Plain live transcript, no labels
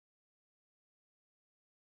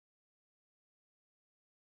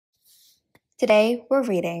Today we're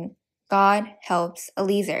reading God Helps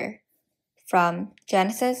Eliezer from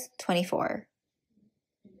Genesis 24.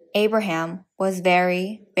 Abraham was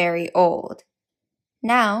very, very old.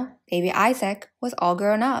 Now baby Isaac was all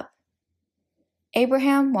grown up.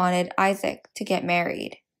 Abraham wanted Isaac to get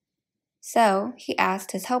married. So he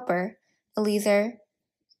asked his helper, Eliezer,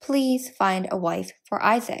 please find a wife for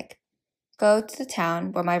Isaac. Go to the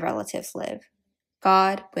town where my relatives live.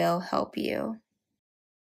 God will help you.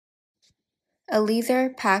 Eliezer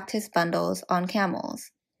packed his bundles on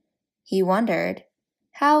camels. He wondered,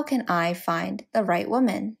 how can I find the right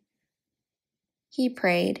woman? He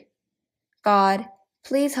prayed, God,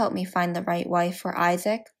 please help me find the right wife for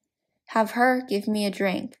Isaac. Have her give me a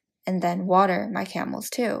drink and then water my camels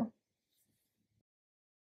too.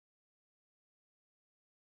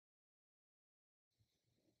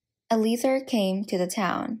 Eliezer came to the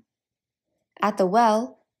town. At the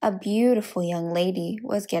well, a beautiful young lady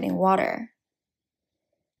was getting water.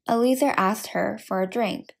 Eliezer asked her for a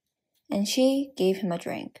drink, and she gave him a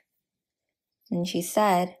drink. And she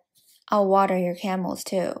said, I'll water your camels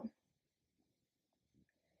too.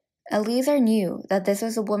 Eliezer knew that this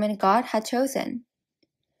was the woman God had chosen.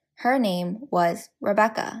 Her name was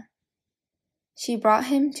Rebekah. She brought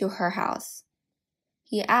him to her house.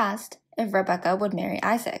 He asked if Rebekah would marry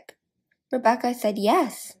Isaac. Rebekah said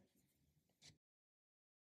yes.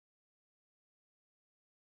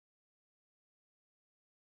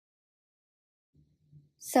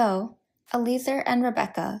 So, Eliezer and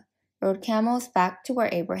Rebekah rode camels back to where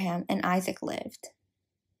Abraham and Isaac lived.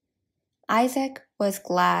 Isaac was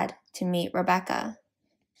glad to meet Rebekah.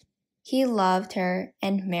 He loved her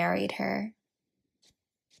and married her.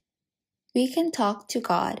 We can talk to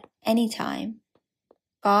God anytime.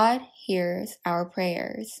 God hears our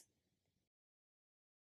prayers.